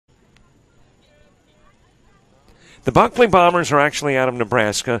The Buckley Bombers are actually out of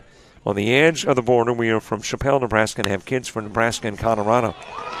Nebraska. On the edge of the border, we are from Chappelle, Nebraska, and have kids from Nebraska and Colorado.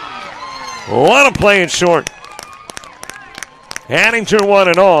 A lot of play at short. Addington won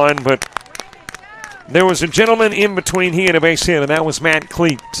it on, but there was a gentleman in between he and a base hit, and that was Matt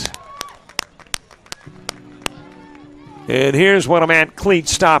Klett. And here's what a Matt Klett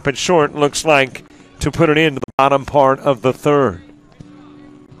stop at short looks like to put it into the bottom part of the third.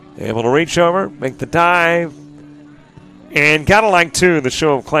 Able to reach over, make the dive, and gotta like, too, the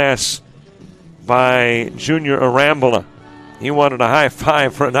show of class by Junior Arambola. He wanted a high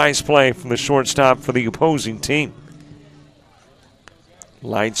five for a nice play from the shortstop for the opposing team.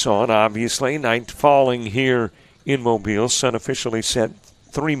 Lights on, obviously. Night falling here in Mobile. Sun officially set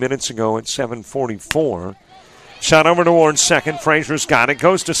 3 minutes ago at 7:44. Shot over towards second. Frazier's got it.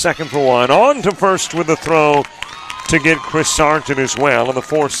 Goes to second for one. On to first with the throw to get Chris Sargent as well. And the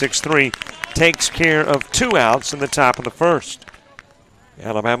 4-6-3 takes care of 2 outs in the top of the first.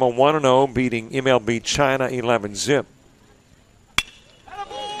 Alabama 1-0, beating MLB China 11-zip.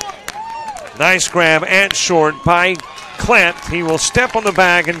 Nice grab at short by Klett. He will step on the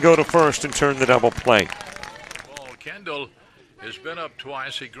bag and go to first and turn the double play. Well, Kendall has been up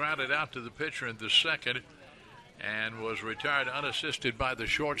twice. He grounded out to the pitcher in the second and was retired unassisted by the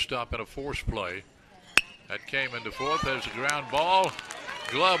shortstop in a force play. That came into fourth. There's a ground ball.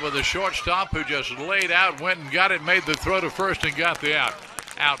 Glove with the shortstop who just laid out, went and got it, made the throw to first and got the out.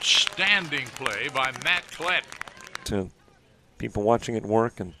 Outstanding play by Matt Klett. To people watching at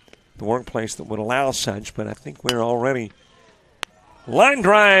work and the workplace that would allow such, but I think we're already. Line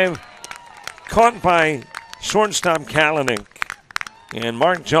drive caught by shortstop Kalanick, and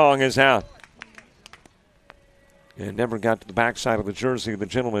Mark Jong is out. And never got to the backside of the jersey of the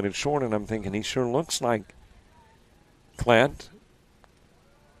gentleman at short, and I'm thinking he sure looks like Klett.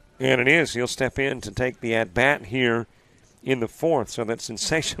 And it is. He'll step in to take the at-bat here in the fourth. So that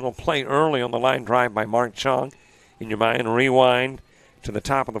sensational play early on the line drive by Mark Jong. In your mind, rewind to the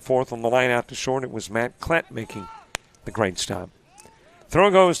top of the fourth on the line out to short. It was Matt Klett making the great stop. Throw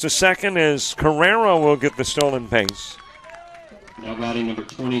goes to second as Carrera will get the stolen base. Now batting number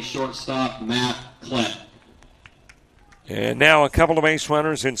 20, shortstop Matt Klett. And now a couple of base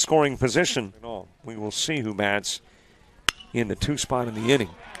runners in scoring position. We will see who bats in the 2 spot in the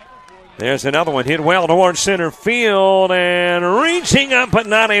inning. There's another one hit well towards center field, and reaching up but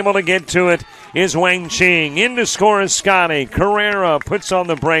not able to get to it is Wang Ching. In to score is Scotty. Carrera puts on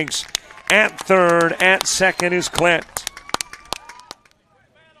the brakes at third. At second is Klett.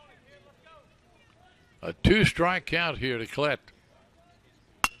 A 2-strike count here to Klett.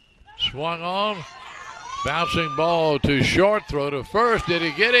 Swung on. Bouncing ball to short. Throw to first. Did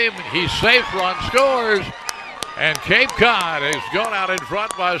he get him? He's safe. Run scores. And Cape Cod has gone out in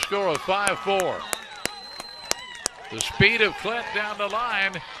front by a score of 5-4. The speed of Klett down the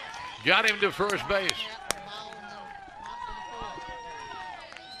line got him to first base.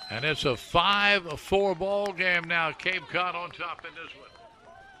 And it's a 5-4 ball game now. Cape Cod on top in this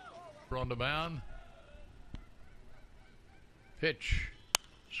one. On the mound. Pitch.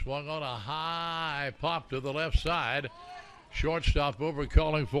 Swung on a high pop to the left side. Shortstop over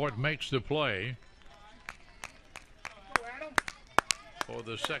calling for it, makes the play. For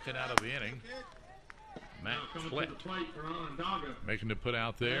the second out of the inning. Matt Klett making the put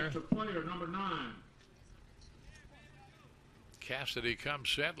out there. Cassidy comes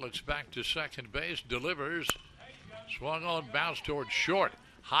set, looks back to second base, delivers. Swung on, bounce towards short.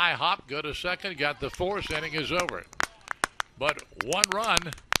 High hop, go to second, got the force, inning is over. But 1 run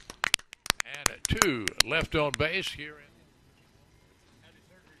and 2 left on base here.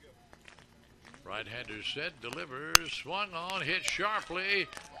 Right-hander set, delivers, swung on, hit sharply,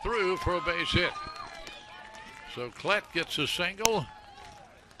 through for a base hit. So Klett gets a single.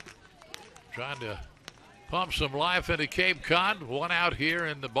 Trying to pump some life into Cape Cod. 1 out here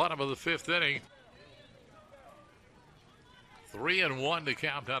in the bottom of the 5th inning. 3-1 to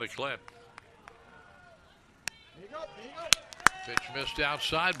count out of Klett. Pitch missed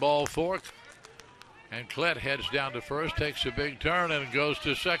outside, ball 4. And Klett heads down to first, takes a big turn, and goes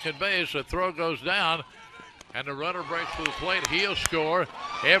to second base. The throw goes down, and the runner breaks to the plate. He'll score.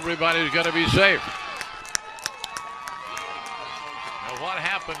 Everybody's going to be safe. Now what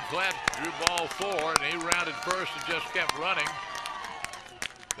happened? Klett drew ball 4, and he rounded first and just kept running.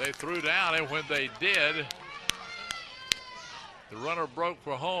 They threw down, and when they did, the runner broke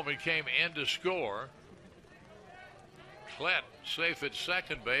for home and came in to score. Klett safe at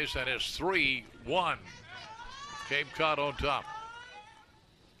second base, and it's 3-1. Cape Cod on top.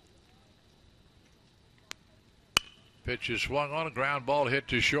 Pitch is swung on, a ground ball hit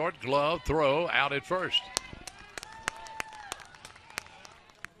to short, glove, throw, out at first.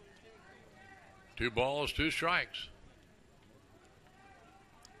 2 balls, 2 strikes.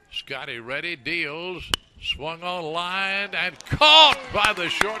 Scotty ready, deals, swung on line, and caught by the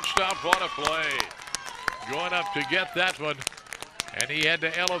shortstop. What a play. Going up to get that one, and he had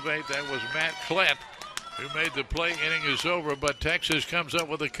to elevate. That was Matt Klett, who made the play. Inning is over, but Texas comes up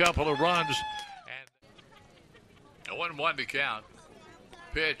with a couple of runs. And 0-1 to count.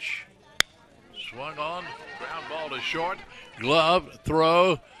 Pitch. Swung on. Ground ball to short. Glove.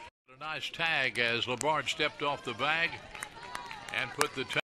 Throw. A nice tag as LeBard stepped off the bag and put the